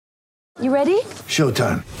You ready?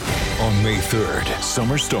 Showtime. On May 3rd,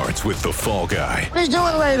 summer starts with The Fall Guy. Let's do it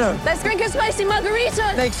later. Let's drink a spicy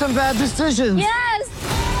margarita. Make some bad decisions. Yes.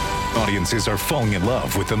 Audiences are falling in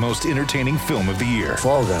love with the most entertaining film of the year.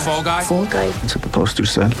 Fall Guy. Fall Guy? Fall Guy. That's what the poster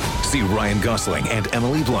said. See Ryan Gosling and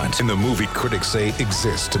Emily Blunt in the movie critics say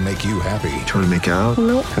exists to make you happy. Trying to make it out?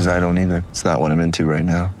 Nope. Because I don't either. It's not what I'm into right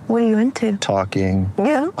now. What are you into? Talking.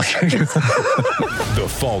 Yeah. The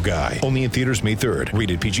Fall Guy. Only in theaters May 3rd.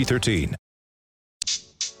 Rated PG-13.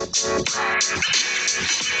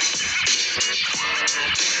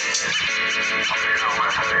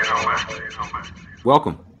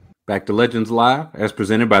 Welcome back to Legends Live, as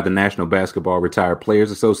presented by the National Basketball Retired Players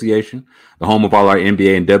Association, the home of all our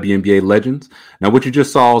NBA and WNBA legends. Now, what you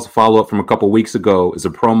just saw as a follow-up from a couple weeks ago is a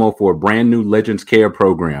promo for a brand new Legends Care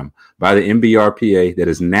program by the NBRPA that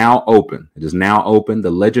is now open. It is now open.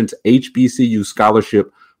 The Legends HBCU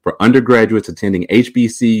Scholarship for undergraduates attending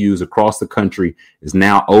HBCUs across the country is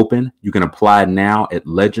now open. You can apply now at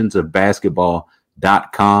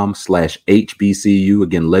legendsofbasketball.com/HBCU.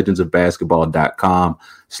 Again,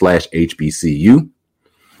 legendsofbasketball.com/HBCU. I'd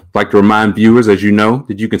like to remind viewers, as you know,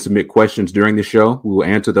 that you can submit questions during the show. We will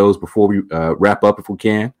answer those before we wrap up if we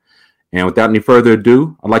can. And without any further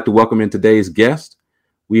ado, I'd like to welcome in today's guest.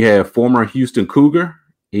 We have former Houston Cougar.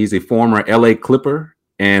 He's a former LA Clipper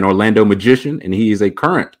and Orlando Magician, and he is a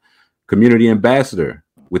current community ambassador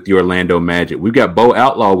with the Orlando Magic. We've got Bo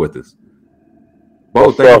Outlaw with us.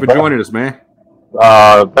 Bo, thank you for joining us, man.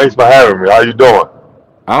 Thanks for having me. How you doing?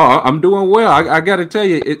 Oh, I'm doing well. I got to tell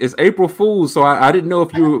you, it's April Fool's, so I didn't know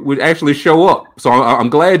if you would actually show up. So I'm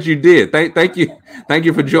glad you did. Thank you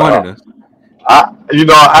for joining us. I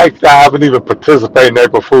haven't even participated in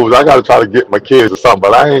April Fool's. I got to try to get my kids or something,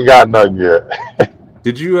 but I ain't got nothing yet.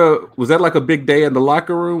 Did you? Was that like a big day in the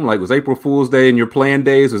locker room? Like, was April Fool's Day in your playing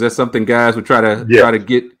days? Was that something guys would try to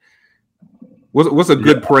get? What's a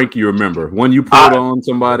good prank you remember? One you pulled on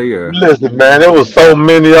somebody? Or listen, man, there was so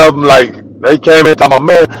many of them. Like, they came in talking about,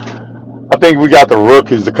 man, I think we got the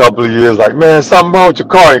rookies a couple of years. Like, man, something wrong with your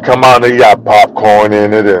car. And come out and they got popcorn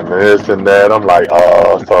in it and this and that. I'm like,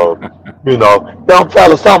 so young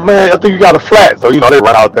fella, something, man. I think you got a flat. So they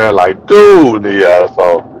run out there like, dude,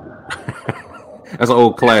 so. That's an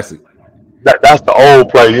old classic. That's the old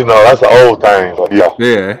play, that's the old thing. So,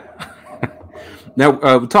 yeah.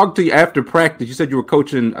 Now, we talked to you after practice. You said you were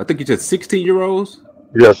coaching, I think you said 16-year-olds?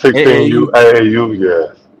 Yeah, 16 AAU,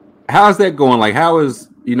 yes. How's that going? Like, how is,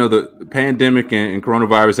 the pandemic and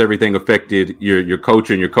coronavirus, everything affected your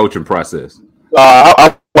coaching, your coaching process?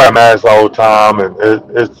 I wear a mask all the time, and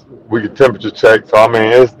we get temperature checked. So, I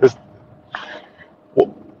mean,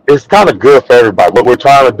 it's kind of good for everybody. What we're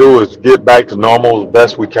trying to do is get back to normal as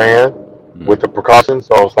best we can with the precautions.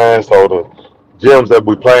 So I'm saying, so the gyms that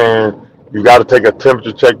we play in, you got to take a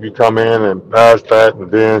temperature check. You come in and pass that,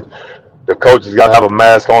 and then the coaches got to have a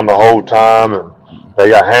mask on the whole time, and they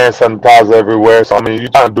got hand sanitizer everywhere. So I mean, you're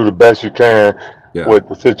trying to do the best you can with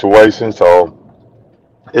the situation. So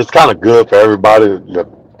it's kind of good for everybody, the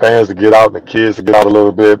fans to get out, and the kids to get out a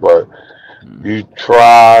little bit, but. You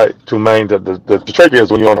try to maintain the trick is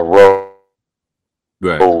when you're on the road.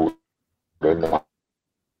 Right. And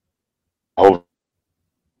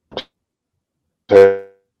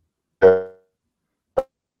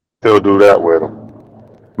still do that with them.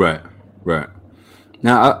 Right.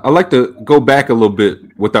 Now, I'd like to go back a little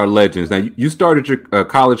bit with our legends. Now, you started your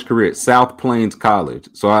college career at South Plains College,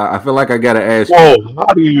 so I feel like I got to ask you.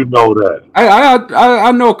 How do you know that?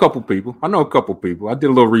 I know a couple people. I did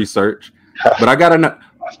a little research. But I gotta know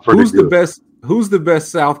who's the best. Who's the best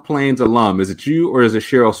South Plains alum? Is it you or is it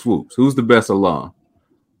Cheryl Swoops? Who's the best alum?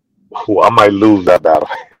 I might lose that battle.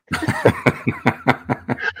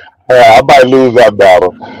 I might lose that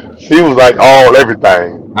battle. She was like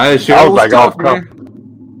everything. I was like, tough, man.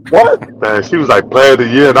 What? Man, she was like player of the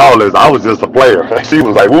year and all this. I was just a player. She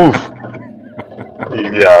was like, woof.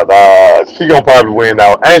 She gonna probably win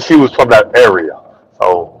now, and she was from that area,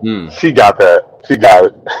 so she got that. She got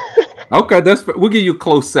it. Okay, we'll give you a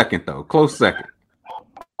close second, though. Close second.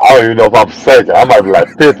 I don't even know if I'm second. I might be like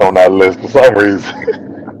fifth on that list for some reason.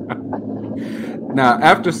 Now,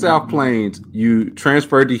 after South Plains, you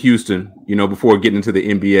transferred to Houston, before getting into the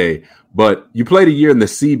NBA. But you played a year in the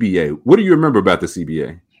CBA. What do you remember about the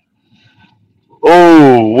CBA?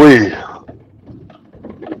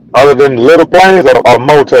 Other than Little Plains or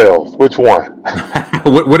motels? Which one?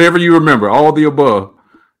 Whatever you remember. All the above.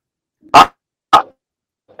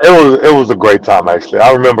 It was a great time, actually.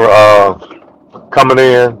 I remember coming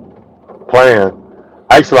in, playing.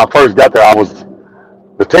 Actually, when I first got there,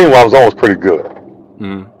 the team I was on was pretty good.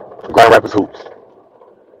 Grand Rapids Hoops.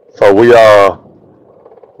 So we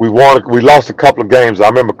we lost a couple of games. I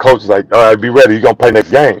remember coach was like, all right, be ready. You're going to play next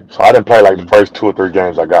game. So I didn't play like the first 2 or 3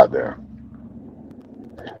 games I got there.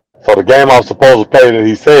 So the game I was supposed to play that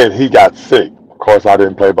he said he got sick. Of course, I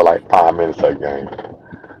didn't play but like 5 minutes that game.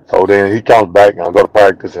 So then he comes back and I go to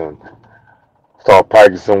practice and start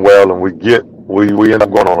practicing well. And we end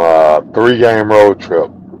up going on a 3-game road trip.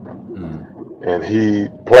 And he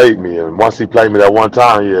played me. And once he played me that one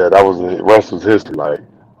time, yeah, that was the rest was history. Like,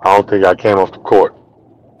 I don't think I came off the court.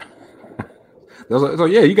 So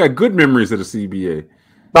yeah, you got good memories of the CBA.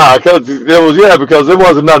 Nah, because it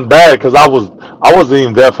wasn't nothing bad because I wasn't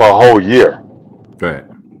even there for a whole year. Right.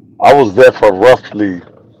 I was there for roughly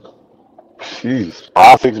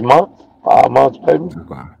 5 months maybe.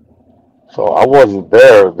 Wow. So I wasn't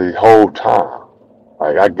there the whole time.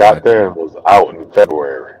 Like I got there and was out in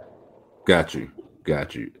February. Got you.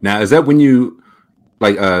 Now is that when you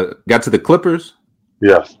got to the Clippers?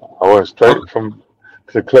 Yes. I went straight from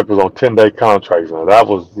the Clippers on 10-day contracts. Now that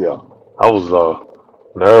was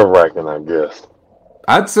nerve-wracking, I guess.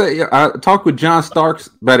 I'd say I talked with John Starks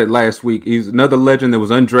about it last week. He's another legend that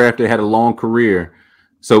was undrafted, had a long career.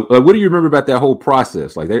 So what do you remember about that whole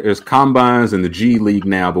process? Like there's combines in the G League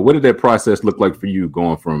now, but what did that process look like for you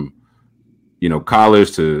going from,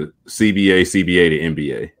 college to CBA to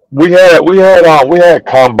NBA? We had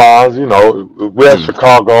combines, we had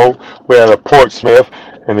Chicago, we had a Portsmouth,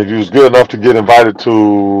 and if you was good enough to get invited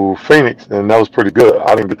to Phoenix, then that was pretty good.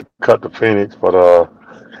 I didn't get to cut to Phoenix, but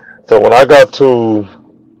so when I got to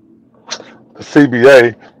the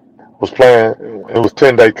CBA, was playing, it was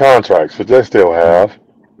 10-day contracts, which they still have.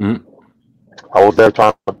 Mm-hmm. I was there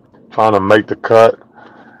trying to make the cut,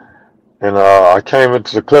 and I came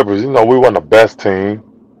into the Clippers. We weren't the best team.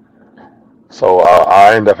 So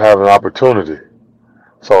I ended up having an opportunity.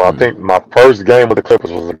 So I think my first game with the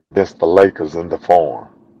Clippers was against the Lakers in the Forum.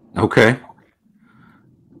 Okay.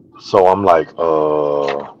 So I'm like,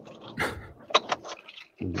 the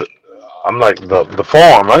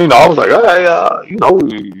Forum. I was like, hey,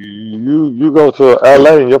 you go to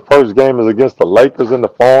LA and your first game is against the Lakers in the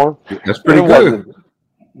Forum. That's pretty good.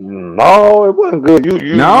 No, it wasn't good.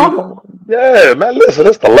 No? Yeah, man. Listen,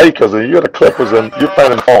 it's the Lakers and you're the Clippers and you're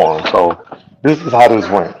playing in the Forum. So this is how this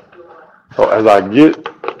went. So as I get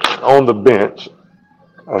on the bench,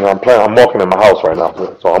 and I'm walking in my house right now.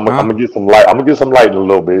 So I'm gonna get some light. I'm gonna get some light in a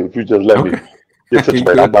little bit. If you just let me get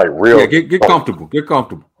situated, I'm like real. Yeah, get comfortable. Get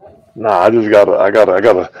comfortable. Nah, I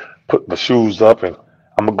gotta put my shoes up and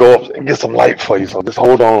I'm gonna go up and get some light for you. So just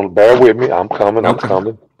hold on, bear with me. I'm coming.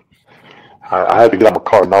 I had to get out my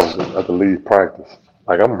car and I was at the leave practice.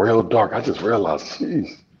 Like I'm real dark. I just realized,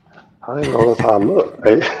 jeez. I didn't know that's how I look.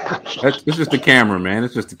 Hey. It's just the camera, man.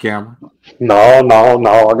 It's just the camera. No. I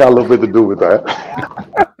got a little bit to do with that.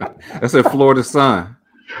 That's a Florida sun.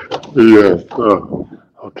 Yes.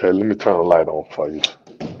 Okay, let me turn the light on for you.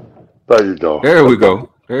 There you go. There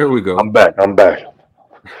we go. I'm back.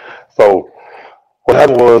 So what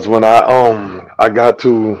happened was when I got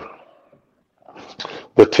to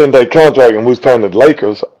the 10-day contract and we was playing the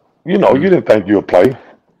Lakers, you didn't think you would play.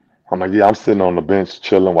 I'm like, yeah, I'm sitting on the bench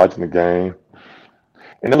chilling, watching the game.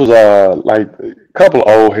 And it was like a couple of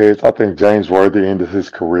old heads. I think James Worthy ended his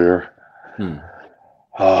career. I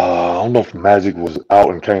don't know if Magic was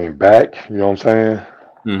out and came back. You know what I'm saying?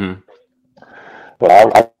 Mm-hmm. But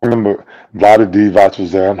I remember Vlade Divac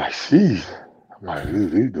was there. I'm like, geez. I'm like,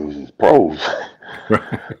 these dudes is pros.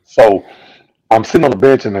 So I'm sitting on the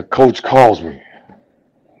bench and the coach calls me.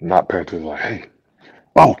 Not paying attention. Like, hey,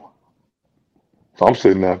 Bo. So I'm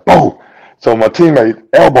sitting there. Bo. So my teammate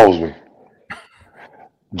elbows me.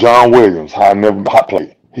 John Williams, hot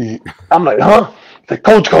plate. I'm like, huh? The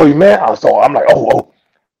coach called you, man. So I'm like, oh.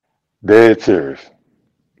 Dead serious.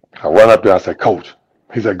 I run up there. I said, Coach.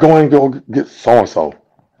 He said, go ahead and go get so-and-so.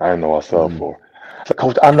 I didn't know what I subbed for. I said,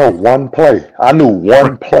 Coach, I know one play. I knew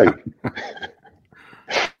one play.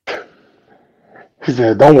 He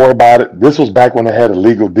said, don't worry about it. This was back when they had a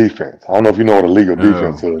legal defense. I don't know if you know what a legal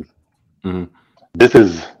defense is. Mm-hmm.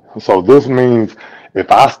 This means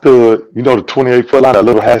if I stood, the 28-foot line, that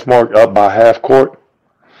little hash mark up by half court,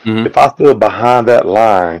 if I stood behind that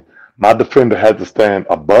line, my defender had to stand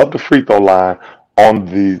above the free throw line on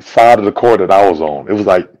the side of the court that I was on. It was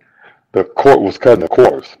like the court was cutting the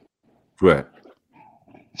quarters. Right.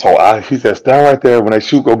 So he said, stand right there. When they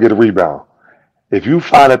shoot, go get a rebound. If you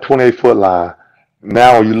find that 28-foot line,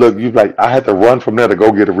 now when you look, you like, I had to run from there to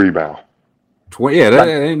go get a rebound. That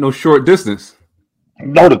ain't no short distance.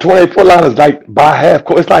 No, the 28-foot line is like by half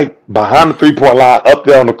court. It's like behind the 3-point line, up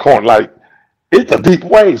there on the corner. Like, it's a deep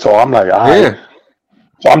way. So I'm like, all right.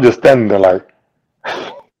 So I'm just standing there like.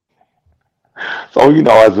 So,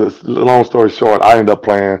 as a long story short, I ended up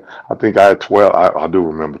playing. I think I had 12. I do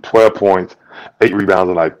remember 12 points, 8 rebounds,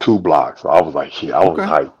 and like 2 blocks. So I was like, yeah, I was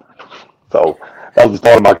hyped. So that was the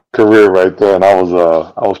start of my career right there, and I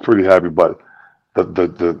was pretty happy. But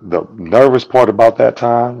the nervous part about that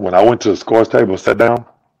time, when I went to the scores table and sat down,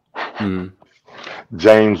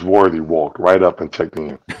 James Worthy walked right up and checked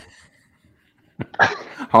in.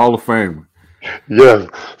 Hall of Fame. Yes.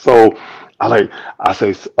 So I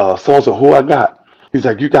say, so who I got? He's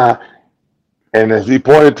like, you got, and as he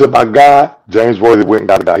pointed to my guy, James Worthy went and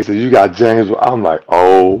got the guy. He said, you got James. I'm like,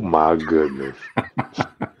 oh my goodness.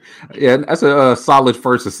 Yeah, that's a solid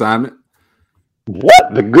first assignment.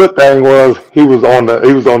 What the good thing was, he was on the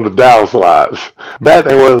downslides. Bad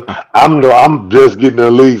thing was, I'm just getting in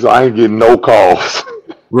the league, so I ain't getting no calls.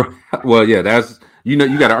 Well, yeah, that's you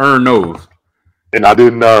got to earn those. And I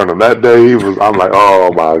didn't earn them. That day I'm like,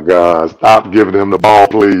 oh my God, stop giving him the ball,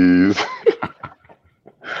 please.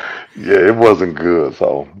 Yeah, it wasn't good.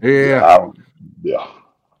 So yeah.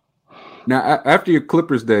 Now, after your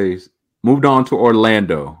Clippers days, moved on to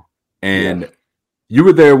Orlando, and you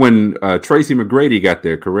were there when Tracy McGrady got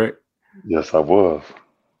there, correct? Yes, I was.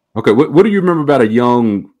 Okay, what do you remember about a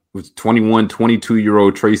young, 21,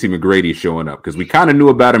 22-year-old Tracy McGrady showing up? Because we kind of knew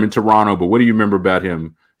about him in Toronto, but what do you remember about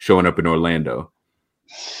him showing up in Orlando?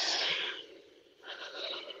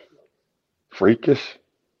 Freakish.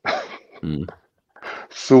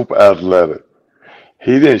 Super athletic.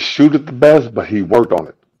 He didn't shoot it the best, but he worked on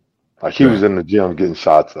it. Like he was in the gym getting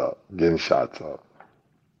shots up.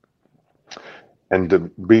 And to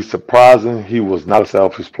be surprising, he was not a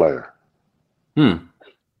selfish player.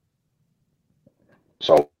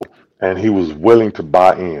 So, and he was willing to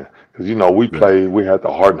buy in. Because, we had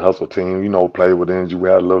the Heart and Hustle team, played with energy. We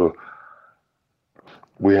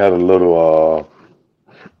had a little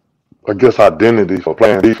I guess identity for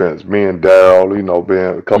playing defense. Me and Daryl,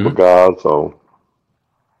 being a couple guys. So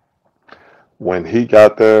when he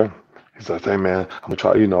got there, he said, hey man, I'm gonna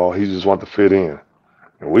try, he just wanted to fit in.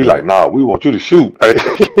 And we like, nah, we want you to shoot.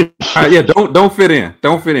 Yeah, don't fit in.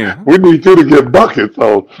 Don't fit in. We need you to get buckets.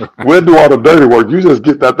 So we'll do all the dirty work. You just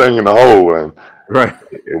get that thing in the hole. And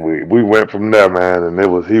we went from there, man.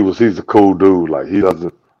 And he's a cool dude. Like he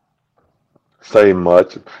doesn't say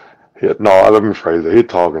much. Let me phrase it. He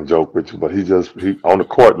talk and joke with you, but he on the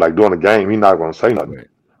court, like during the game, he's not going to say nothing. Right.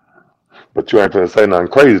 But you ain't going to say nothing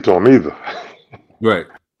crazy to him either. Right.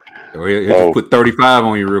 Or he'll just put 35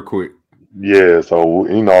 on you real quick. Yeah, so,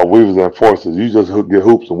 we was enforcers. You just get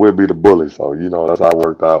hoops and we'll be the bully. So, that's how it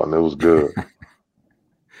worked out, and it was good.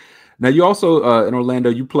 Now, you also, in Orlando,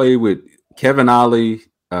 you played with Kevin Ollie,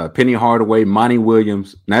 Penny Hardaway, Monty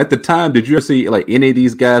Williams. Now, at the time, did you ever see, like, any of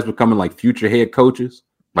these guys becoming, like, future head coaches?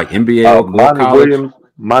 Like NBA or college?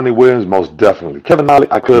 Monty Williams, most definitely. Kevin Ollie,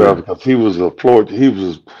 I could have, because he was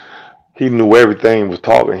he knew everything, was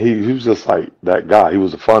talking. He was just like that guy. He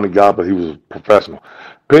was a funny guy, but he was a professional.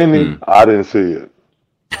 Penny, I didn't see it.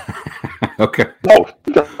 Okay. No,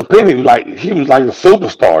 Penny, he was like a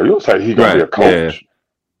superstar. You'll say he's gonna be a coach. Yeah.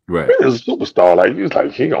 Right. He was a superstar. Like he was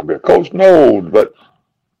like, he gonna be a coach. No, but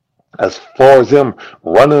as far as him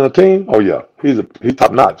running a team, oh yeah, he's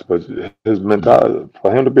top notch. But his mentality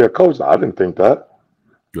for him to be a coach, I didn't think that.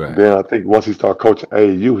 Right. Then I think once he started coaching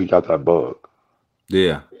AAU, he got that bug.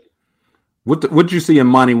 Yeah. What did you see in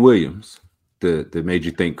Monty Williams that made you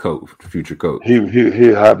think future coach? He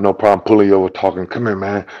had no problem pulling you over, talking. Come here,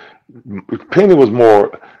 man. Penny was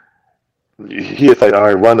more. He'd say, all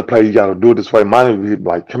right, run the play. You got to do it this way. Monty would be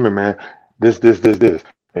like, come here, man. This.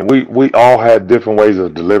 And we all had different ways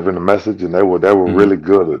of delivering the message, and they were really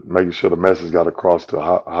good at making sure the message got across to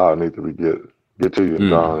how it needs to be get to you.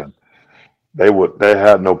 And they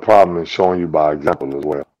had no problem in showing you by example as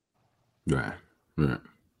well. Right.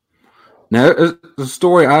 Now, the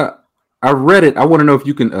story I read it. I want to know if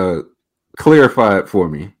you can clarify it for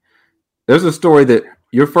me. There's a story that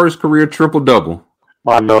your first career triple-double.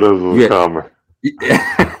 I know this was coming.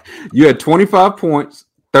 You had 25 points,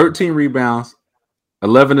 13 rebounds,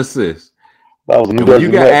 11 assists. That was when you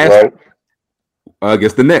got asked, right?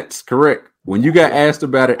 Against the Nets, correct. When you got asked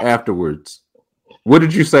about it afterwards, what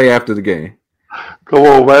did you say after the game? Come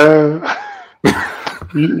on, man.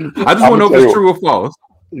 I just want to know if it's true or false.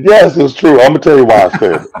 Yes, it's true. I'm gonna tell you why I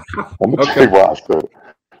said it. I'm gonna tell you why I said it.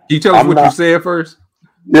 Can you tell us what you said first?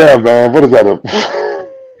 Yeah, man. What is that?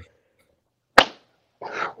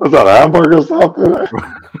 What's that? A hamburger or something?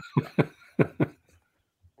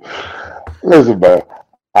 Listen, man.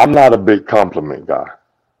 I'm not a big compliment guy.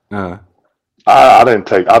 I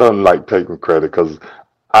don't like taking credit because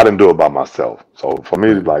I didn't do it by myself. So for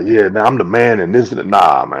me, it's like, yeah, now I'm the man and this and that.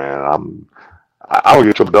 Nah, man. I don't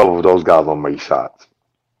get triple double if those guys don't make shots.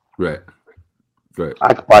 Right. Right.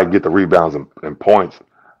 I could probably get the rebounds and points,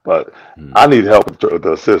 but I need help with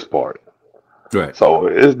the assist part. Right. So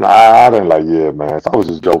it's not. I didn't like, yeah, man. So I was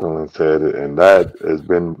just joking and said it, and that has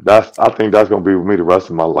been. I think that's gonna be with me the rest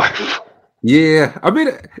of my life. Yeah, I mean,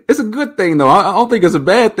 it's a good thing though. I don't think it's a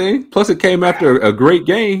bad thing. Plus, it came after a great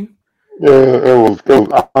game. Yeah, it was.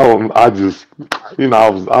 I just,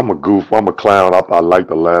 I'm a goof. I'm a clown. I like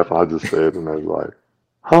to laugh, and I just said, and I was like,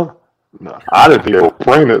 huh? No, I didn't think they were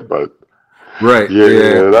playing it, but right.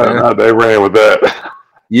 Yeah, they ran with that.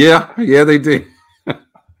 Yeah, they did.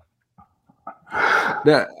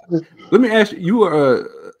 Let me ask you. You were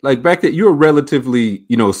like back then. You were relatively,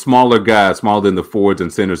 smaller guy, smaller than the forwards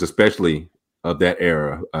and centers, especially of that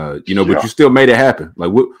era. But you still made it happen.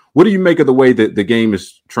 Like, what do you make of the way that the game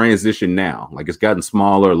is transitioned now? Like, it's gotten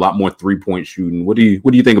smaller, a lot more 3-point shooting. What do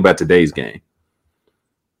you think about today's game?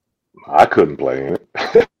 I couldn't play in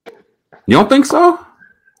it. You don't think so?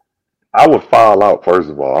 I would foul out, first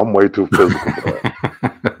of all. I'm way too physical for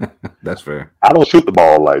that. That's fair. I don't shoot the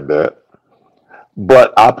ball like that.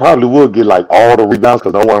 But I probably would get like all the rebounds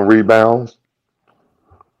because no one rebounds.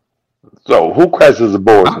 So who crashes the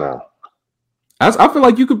boards now? I feel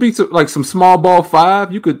like you could be like some small ball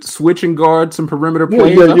 5. You could switch and guard some perimeter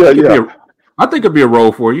players. I think it'd be a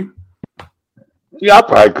role for you. Yeah, I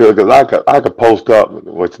probably could because I could post up,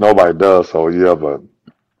 which nobody does. So yeah, but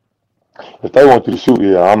if they want you to shoot,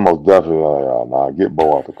 yeah, I'm most definitely like, nah, get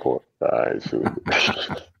Bo off the court. I ain't shooting.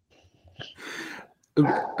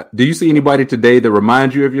 Do you see anybody today that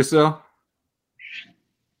reminds you of yourself?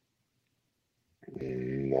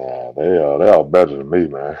 Nah, they are better than me,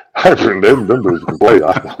 man. them dudes can play. You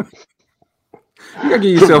gotta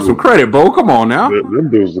give yourself some credit, Bo. Come on now. Them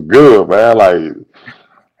dudes are good, man. Like,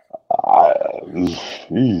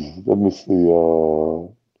 let me see.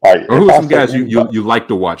 Like, or who are some guys you like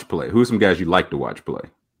to watch play? Who are some guys you like to watch play?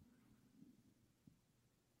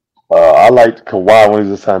 I liked Kawhi when he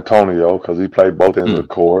was in San Antonio because he played both ends of the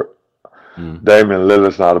court. Damian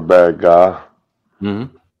Lillard's not a bad guy. Who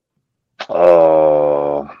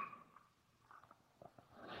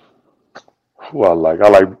I like? I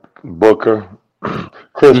like Booker,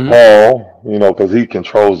 Chris Paul. Because he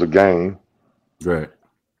controls the game. Right.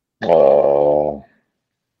 Of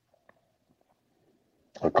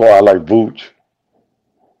course, I like Vooch.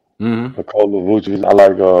 Nikola Vucevic. I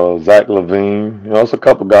like Zach LaVine. It's a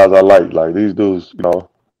couple guys I like. Like these dudes,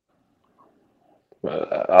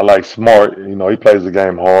 I like Smart. He plays the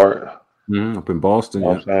game hard. Up in Boston. You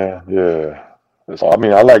know what I'm saying? Yeah. So, I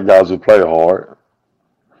like guys who play hard.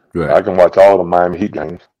 Right. I can watch all the Miami Heat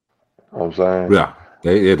games. You know what I'm saying? Yeah.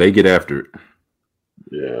 They get after it.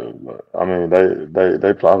 Yeah, but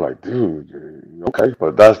they play. I'm like, dude, okay,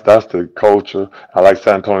 but that's the culture. I like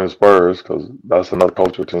San Antonio Spurs because that's another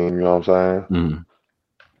culture team. You know what I'm saying?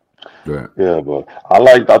 Right. Yeah, but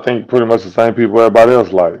I think pretty much the same people everybody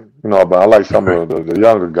else like. But I like some of the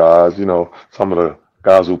younger guys. Some of the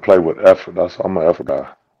guys who play with effort. I'm an effort guy.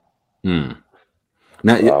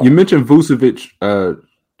 Now you mentioned Vucevic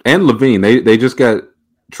and LaVine. They just got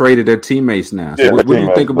traded their teammates now. So what do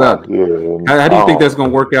you think about it? How do you think that's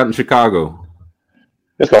going to work out in Chicago?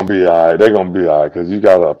 It's going to be all right. They're going to be all right because you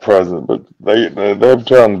got a president, but they're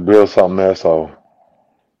trying to build something there. So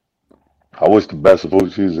I wish the best of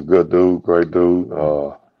Vucevic. He's a good dude, great dude.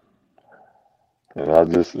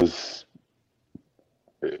 And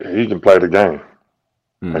he can play the game.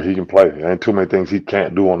 And he can play. There ain't too many things he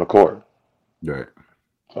can't do on the court. Right.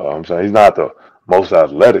 I'm saying he's not the most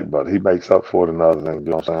athletic, but he makes up for it in other things. You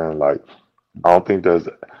know what I'm saying? Like, I don't think I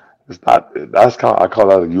call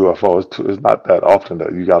that a UFO. It's not that often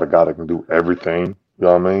that you got a guy that can do everything. You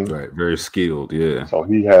know what I mean? Right. Very skilled. Yeah. So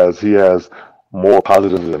he has more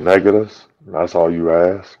positives than negatives. That's all you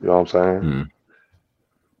ask. You know what I'm saying?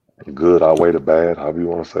 Good outweigh the bad, however you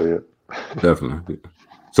want to say it. Definitely.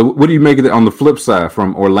 So what do you make of it on the flip side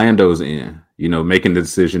from Orlando's end? Making the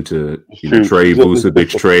decision to trade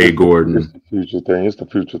Vucevic, trade Gordon. It's the future thing. It's the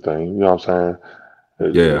future thing. You know what I'm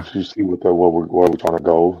saying? Yeah. If you see where we're trying to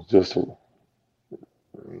go, just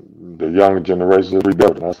the younger generation is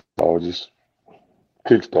rebuilding. That's all. Just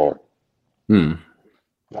kickstart. I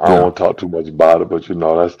don't want to talk too much about it, but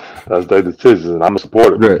that's their decision. And I'm a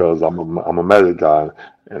supporter because I'm a Magic guy,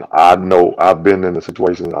 and I know I've been in the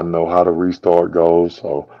situation. I know how the restart goes.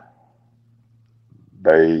 So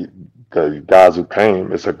the guys who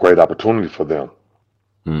came, it's a great opportunity for them.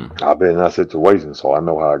 I've been in that situation, so I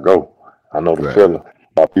know how it go. I know the feeling.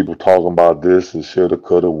 About people talking about this and shoulda,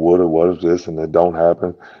 coulda, woulda, what if this, and it don't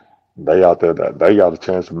happen. They out there that they got a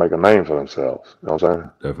chance to make a name for themselves. You know what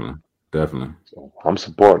I'm saying? Definitely. So I'm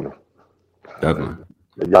supporting them. Definitely.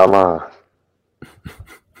 They got mine.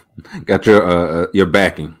 Got your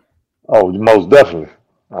backing. Oh, most definitely.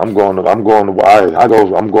 I'm going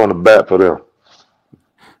to bat for them.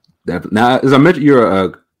 Definitely. Now, as I mentioned, you're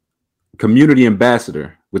a community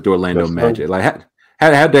ambassador with the Orlando Yes, Magic. Like,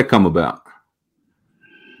 how'd that come about?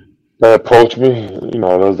 They approached me, they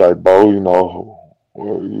was like, Bo,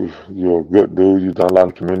 you're a good dude. You've done a lot in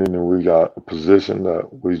the community, and we got a position that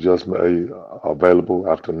we just made available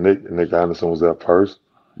after Nick Anderson was there first.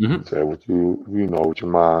 Mm-hmm. Said, would you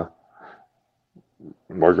mind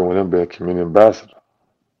working with him, being a community ambassador?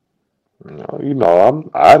 I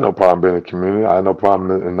had no problem being in the community. I had no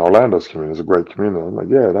problem in Orlando's community. It's a great community. I'm like,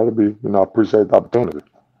 yeah, that'll be, I appreciate the opportunity.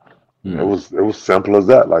 Mm-hmm. It was simple as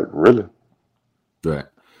that. Like, really. Right.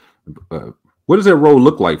 What does that role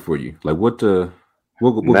look like for you? Like, what goes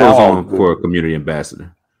on for a community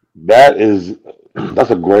ambassador?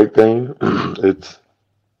 That's a great thing. It's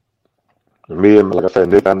me and, like I said,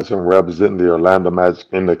 Nick Anderson representing the Orlando Magic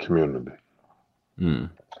in the community.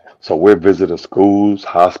 Mm. So we're visiting schools,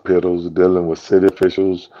 hospitals, dealing with city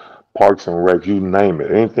officials, parks and recs, you name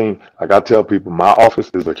it. Anything. Like I tell people, my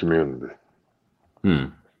office is a community.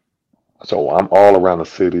 Mm. So I'm all around the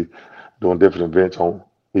city doing different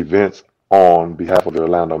events on behalf of the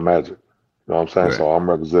Orlando Magic. You know what I'm saying? Right. So I'm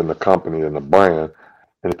representing the company and the brand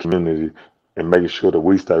in the community and making sure that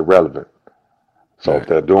we stay relevant. So Right. if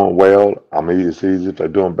they're doing well, it's easy. If they're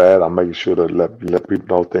doing bad, I'm making sure to let people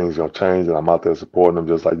know things are going to change, and I'm out there supporting them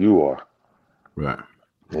just like you are. Right.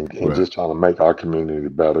 And Right. just trying to make our community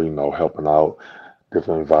better, helping out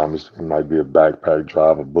different environments. It might be a backpack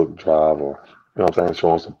drive, a book drive, or, what I'm saying,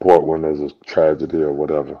 showing support when there's a tragedy or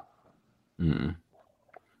whatever. Mm.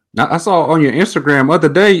 Now, I saw on your Instagram other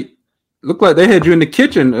day, looked like they had you in the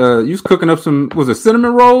kitchen. You was cooking up was it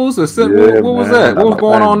cinnamon rolls? Or what was that? What was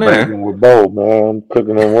going on there? With bowl, man. I'm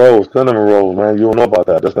cooking them rolls, cinnamon rolls, man. You don't know about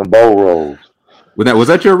that. That's them bowl rolls. Was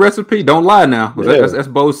that your recipe? Don't lie now. Yeah. That's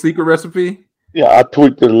Bo's secret recipe? Yeah, I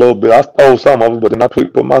tweaked it a little bit. I stole some of it, but then I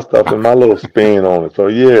put my stuff and my little spin on it. So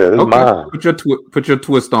yeah, it's mine. Put your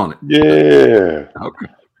twist on it. Yeah. Okay.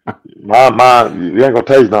 Mine. You ain't gonna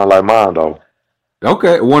taste nothing like mine though.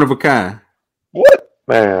 Okay, one of a kind. What?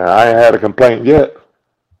 Man, I ain't had a complaint yet.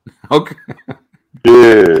 Okay.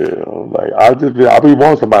 Yeah, like I be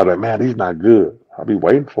wanting somebody like, man, these not good. I'll be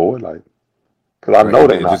waiting for it, like, cause I know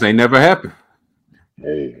they It not. just ain't never happened.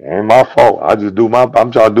 Hey, ain't my fault. I'm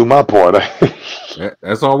trying to do my part.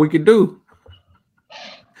 That's all we can do.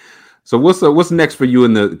 So what's next for you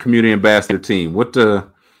in the community ambassador team? What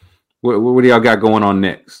do y'all got going on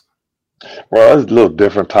next? Well, it's a little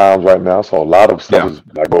different times right now, so a lot of stuff is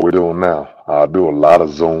like what we're doing now. I do a lot of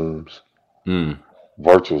Zooms,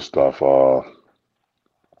 virtual stuff.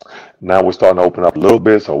 Now we're starting to open up a little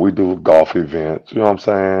bit, so we do golf events. You know what I'm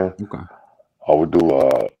saying? Okay. Or we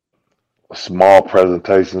do small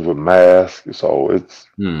presentations with masks. So it's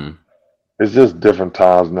just different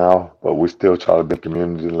times now, but we still try to be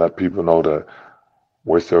community and let people know that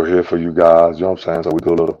we're still here for you guys. You know what I'm saying? So we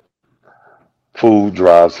do a little food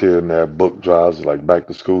drives here and there, book drives, like back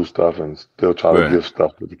to school stuff, and still try to give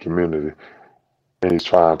stuff to the community in these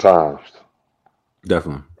trying times.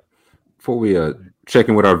 Definitely. Before we check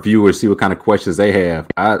in with our viewers, see what kind of questions they have.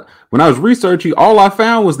 When I was researching, all I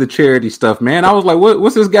found was the charity stuff, man. I was like,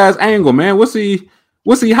 what's this guy's angle, man? What's he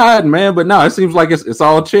hiding, man? But no, it seems like it's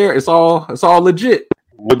all charity. It's all legit.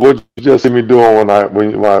 What you just see me doing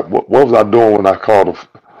what was I doing when I called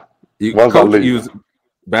You was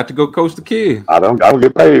about to go coach the kids. I don't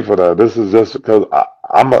get paid for that. This is just because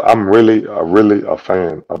I'm really a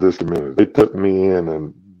fan of this community. They took me in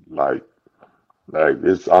and like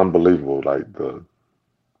it's unbelievable. Like the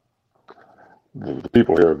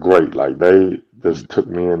people here are great. Like they just took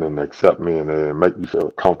me in and accept me and they make me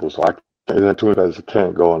feel comfortable. So I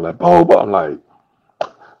can't go and like, I'm like,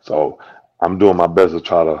 so I'm doing my best to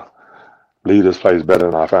try to leave this place better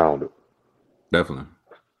than I found it. Definitely.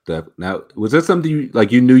 Now, was that something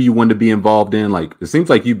you knew you wanted to be involved in? Like, it seems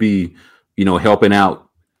like you'd be, helping out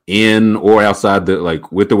in or outside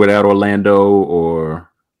with or without Orlando, or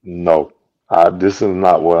no, this is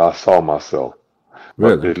not what I saw myself.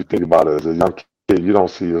 Really? But if you think about it, as a young kid, you don't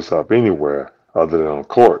see yourself anywhere other than on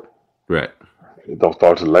court. Right. You don't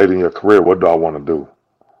start till late in your career. What do I want to do?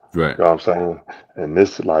 Right. You know what I'm saying? And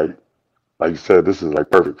this, like you said, this is like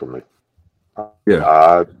perfect for me.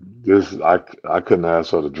 Yeah. I couldn't ask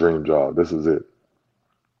for the dream job. This is it.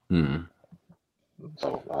 Mm.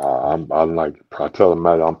 So I tell them,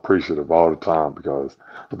 man, I'm appreciative all the time because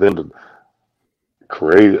for them to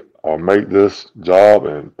create or make this job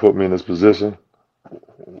and put me in this position,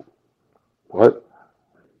 what?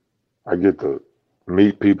 I get to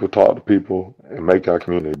meet people, talk to people, and make our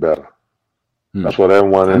community better. Hmm. That's what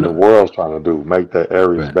everyone I in the know. world's trying to do, make their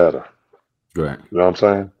areas Right. better. Right. You know what I'm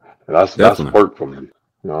saying? And that's Definitely. work for me. You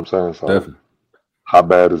know what I'm saying? So Definitely. how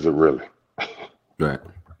bad is it really? Right.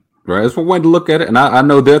 Right. That's one way to look at it. And I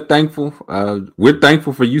know they're thankful. We're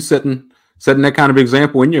thankful for you setting that kind of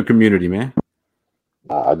example in your community, man.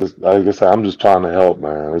 I just, like I said, I'm just trying to help,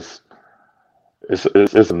 man. It's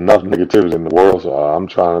enough negativity in the world, so I'm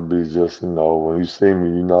trying to be just, when you see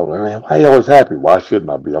me, man, why you always happy? Why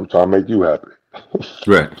shouldn't I be? I'm trying to make you happy.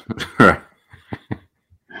 Right. Right.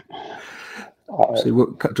 See,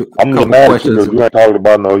 I'm couple mad at you questions. because you ain't talking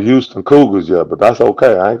about no Houston Cougars yet, but that's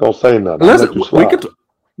okay. I ain't gonna say nothing. I'll let you slide.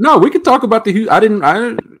 We could talk about the. I didn't.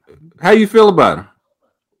 How you feel about it?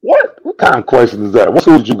 What kind of question is that? What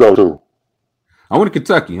school did you go to? I went to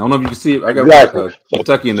Kentucky. I don't know if you can see it. I got Exactly.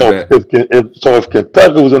 Kentucky in the So back. if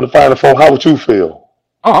Kentucky was in the Final Four, how would you feel?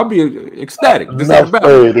 Oh, I'd be ecstatic. This ain't Enough about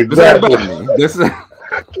said, me. exactly. This ain't about me. This is,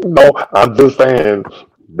 No, I'm just saying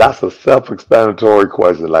that's a self-explanatory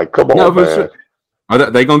question. Like, come on, man. sure.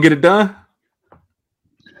 Are they gonna get it done?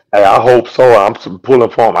 Hey, I hope so. I'm pulling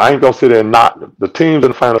for them. I ain't gonna sit there and knock the teams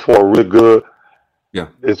in the Final Four are really good. Yeah.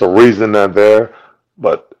 It's a reason they're there,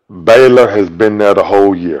 but Baylor has been there the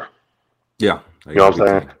whole year. Yeah. You know what I'm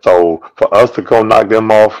saying? So for us to go knock them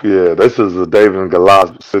off, yeah, this is a David and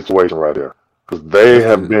Goliath situation right here. Because they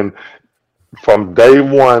have been, from day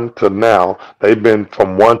one to now, they've been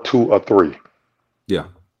from 1, 2, or 3. Yeah.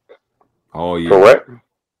 All year. Correct?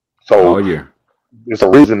 So All year. it's a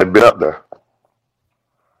reason they've been up there.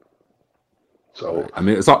 So I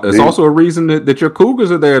mean, it's also a reason that your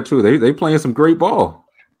Cougars are there too. They playing some great ball.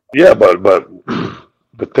 yeah, but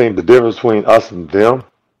the difference between us and them,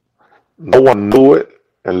 no one knew it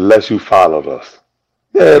unless you followed us.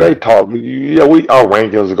 Yeah, they talk. Yeah, our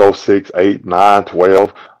rankings go 6, 8, 9,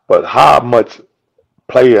 12. But how much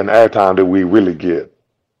play and airtime did we really get?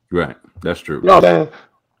 Right. That's true. You know what I'm saying?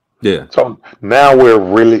 Yeah. So now we're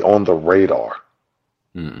really on the radar.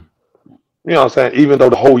 Mm. You know what I'm saying? Even though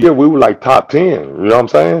the whole year we were like top 10. You know what I'm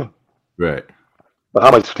saying? Right. But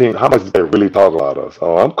how much did they really talk about us?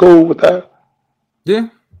 Oh, I'm cool with that. Yeah.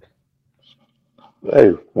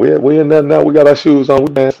 Hey, we in there now. We got our shoes on.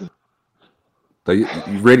 We dancing. So you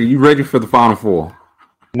ready? You ready for the Final Four?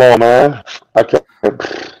 Come on, man. I can't.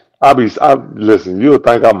 Listen, you'll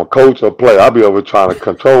think I'm a coach or player. I'll be over trying to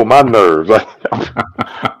control my nerves.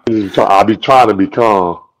 I'll be trying to be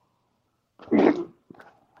calm.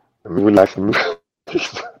 Relax.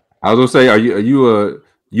 I was gonna say, are you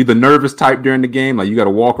the nervous type during the game? Like you got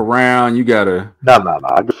to walk around. You got to. No.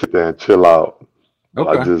 I can sit there and chill out.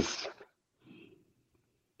 Okay.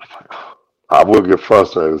 I will get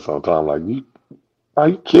frustrated sometimes. Like, are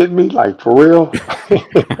you kidding me? Like, for real?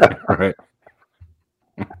 Right.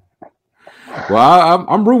 Well,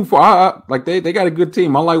 I'm rooting for. Like they got a good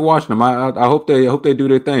team. I like watching them. I hope they do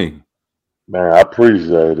their thing. Man, I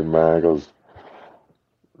appreciate it, man, because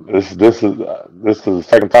this is the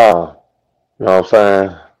second time. You know what I'm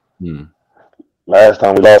saying? Hmm. Last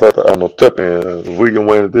time we lost on the tip end. If we can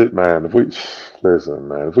win this, man. If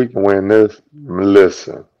we can win this,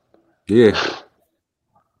 listen. Yeah.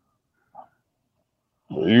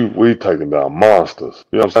 We taking down monsters.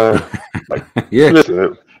 You know what I'm saying? Like, Yeah.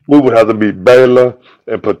 listen, we would have to beat Baylor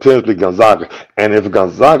and potentially Gonzaga. And if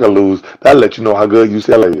Gonzaga lose, that lets you know how good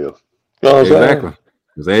UCLA is. You know what I'm saying? Exactly.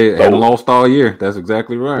 Because they haven't lost all year. That's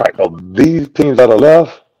exactly right. Like, these teams that are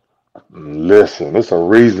left, listen, it's a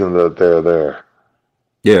reason that they're there.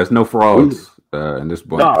 Yeah, there's no frauds in this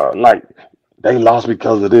point. No, like, they lost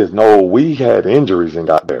because of this. No, we had injuries and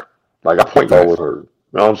got there. Like, our point guard was hurt. You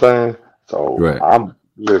know what I'm saying? So,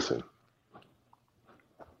 listen.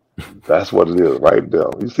 That's what it is right there.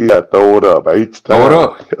 You see that? Throw it up. Throw it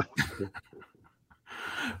up.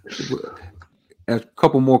 A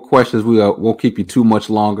couple more questions. We won't keep you too much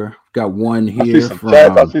longer. Got one here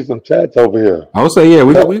I see some chats over here. I would say, yeah,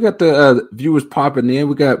 we got the viewers popping in.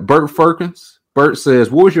 We got Bert Firkins. Bert says,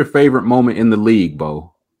 "What was your favorite moment in the league,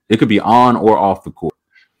 Bo? It could be on or off the court."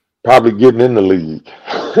 Probably getting in the league.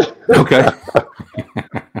 Okay.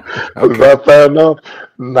 Is that fair enough?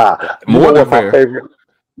 Nah. More than fair.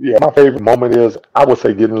 My favorite moment is, I would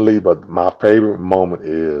say getting in the league, but my favorite moment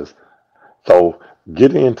is, so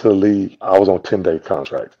getting into the league, I was on 10-day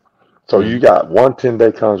contracts. So you got one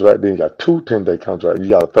 10-day contract, then you got 2 10-day contracts, you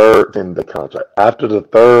got a third 10-day contract. After the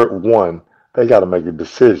third one, they got to make a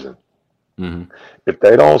decision. Mm-hmm. If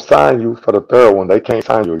they don't sign you for the third one, they can't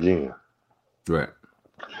sign you again. Right.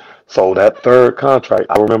 So that third contract,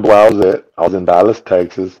 I remember where I was at. I was in Dallas,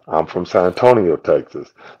 Texas. I'm from San Antonio,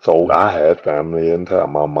 Texas. So I had family in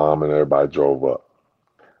town. My mom and everybody drove up.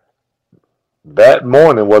 that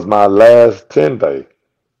morning was my last 10-day.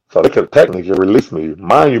 So they could technically release me.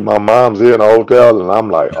 Mind you, my mom's here in the hotel, and I'm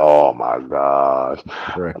like, oh my gosh.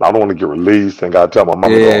 Right. And I don't want to get released and got to tell my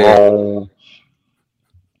mom to go home.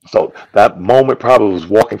 So that moment probably was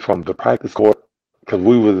walking from the practice court, because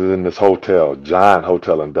we was in this hotel, giant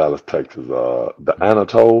hotel in Dallas, Texas. The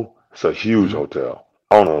Anatole. It's a huge hotel.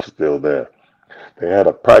 I don't know if it's still there. They had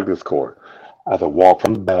a practice court. I had to walk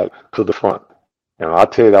from the back to the front. And I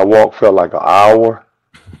tell you, that walk felt like an hour.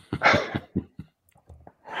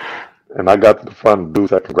 And I got to the front and dude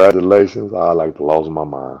said, congratulations. I like to lose my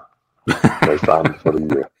mind. Next time for the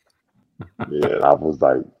year. Yeah, I was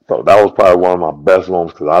like, so that was probably one of my best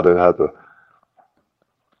moments because I didn't have to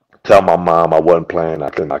tell my mom I wasn't playing. I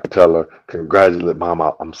could tell her, congratulate mom,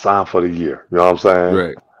 I'm signed for the year. You know what I'm saying?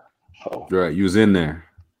 Right. So, right. You was in there.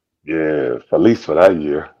 Yeah, at least for that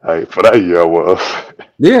year. For that year I was.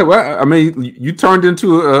 Yeah, well, I mean, you turned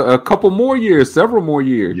into a couple more years, several more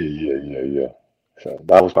years. Yeah. So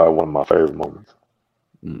that was probably one of my favorite moments.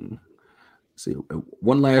 See,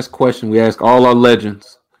 one last question we ask all our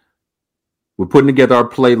legends. We're putting together our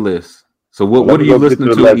playlist. So what are you listening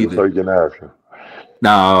to? So you can ask him.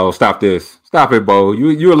 No, stop this. Stop it, Bo.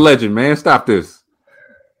 You're a legend, man. Stop this.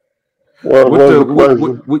 What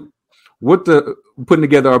the putting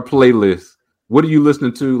together our playlist? What are you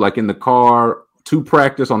listening to? Like in the car, to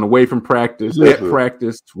practice, on the way from practice, at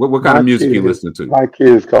practice? What kind of music you listening to? My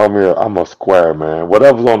kids call me I'm a square man.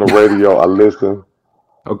 Whatever's on the radio, I listen.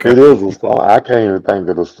 Okay. It is a song. I can't even think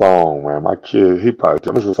of the song, man. My kid, he probably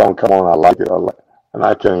tell me, this is a song, come on, I like it. And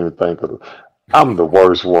I can't even think of it. I'm the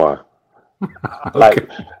worst one. Okay. Like,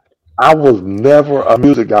 I was never a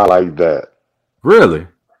music guy like that. Really?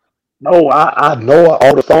 No, I know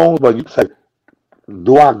all the songs, but you say,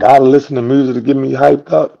 do I gotta listen to music to get me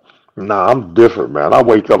hyped up? Nah, I'm different, man. I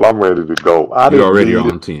wake up, I'm ready to go. You're already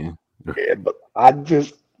on 10. Yeah, but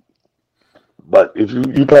if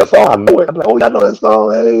you play a song, I know it. I'm like, oh, I know that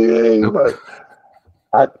song. Hey. But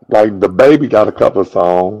I like the Baby got a couple of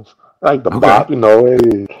songs. Like the Bop, you know.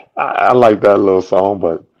 Hey, I like that little song,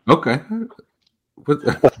 but okay.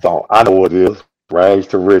 What song? I know what it is. Rags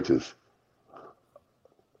to Riches.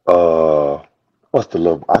 What's the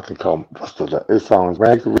little? I can call. This song is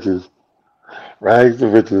Rags to Riches. Rags to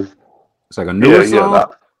Riches. It's like a newer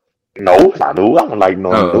song. No, it's not new. I don't like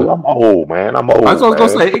no new. I'm old, man. I'm old. I was gonna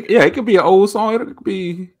say, it could be an old song. It could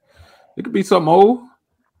be something old.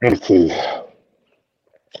 Let me see.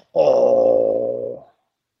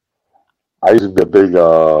 I used to be a big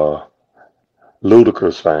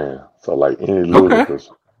Ludacris fan. So like any Ludacris,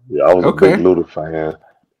 I was a big Luda fan.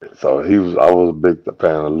 So I was a big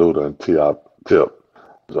fan of Luda and Tip.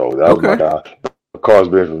 So that was my guy. Of course,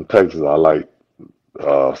 being from Texas, I like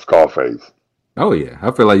Scarface. Oh yeah,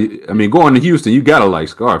 I feel like going to Houston, you gotta like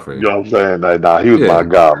Scarface. You know what I'm saying? He was my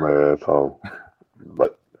guy, man. So,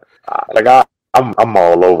 but I'm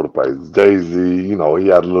all over the place. Jay-Z, you know, he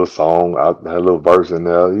had a little song, I had a little verse in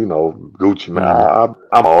there. You know, Gucci man,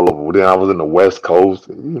 I'm all over. Then I was in the West Coast,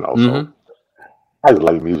 you know, so I just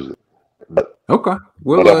like music. But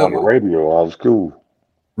well, on the radio, I was cool.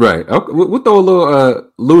 Right. Okay. We'll throw a little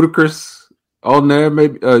Ludacris on there,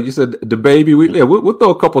 maybe. You said the Baby. We'll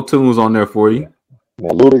throw a couple tunes on there for you.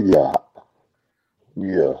 Now, Luda,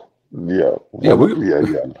 yeah.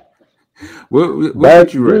 We'll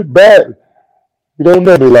get you ready. Back. You don't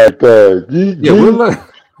know me like that. We'll let.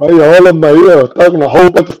 All of my ear talking a whole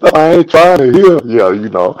bunch of stuff I ain't trying to hear. Yeah, you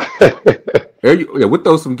know. We'll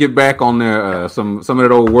throw some Get Back on there. Some of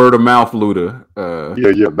that old word of mouth Luda.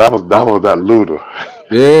 That was that Luda.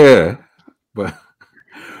 Yeah, but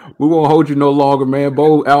we won't hold you no longer, man.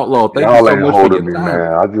 Bo Outlaw, thank you so much for your time.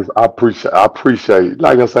 Man. I appreciate.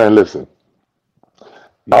 Like I said, listen,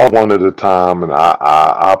 y'all one at a time, and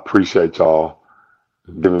I appreciate y'all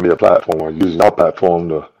giving me a platform, using your platform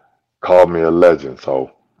to call me a legend.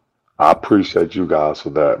 So I appreciate you guys for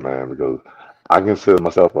that, man, because I consider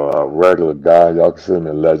myself a regular guy. Y'all consider me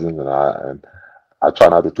a legend, and I try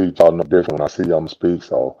not to treat y'all no different when I see y'all speak.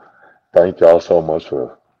 So thank y'all so much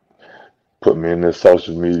for putting me in this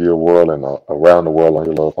social media world and around the world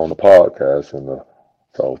on the podcast. And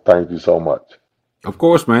so thank you so much. Of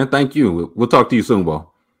course, man. Thank you. We'll talk to you soon,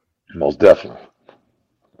 Bo. Most definitely.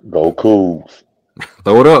 Go Cougs.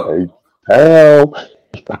 Throw it up. Hey,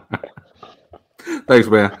 thanks,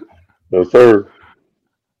 man. Yes, sir.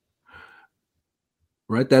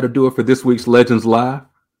 Right, that'll do it for this week's Legends Live.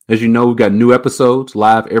 As you know, we've got new episodes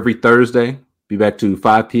live every Thursday. Be back to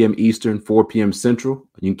 5 p.m. Eastern, 4 p.m. Central.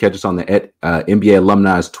 You can catch us on the NBA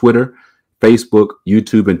Alumni's Twitter, Facebook,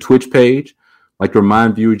 YouTube, and Twitch page. I'd like to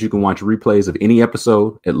remind viewers you can watch replays of any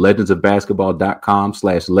episode at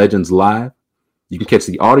legendsofbasketball.com/legendslive. You can catch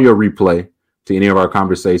the audio replay to any of our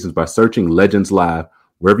conversations by searching Legends Live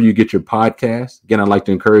wherever you get your podcasts. Again, I'd like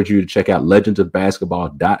to encourage you to check out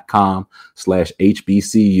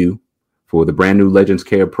legendsofbasketball.com/HBCU for the brand new Legends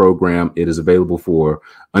Care program. It is available for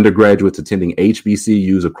undergraduates attending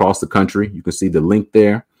HBCUs across the country. You can see the link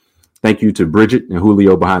there. Thank you to Bridget and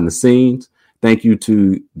Julio behind the scenes. Thank you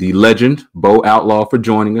to the legend, Bo Outlaw, for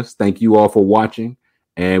joining us. Thank you all for watching,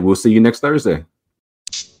 and we'll see you next Thursday.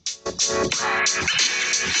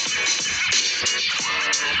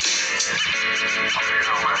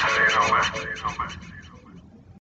 You know, man.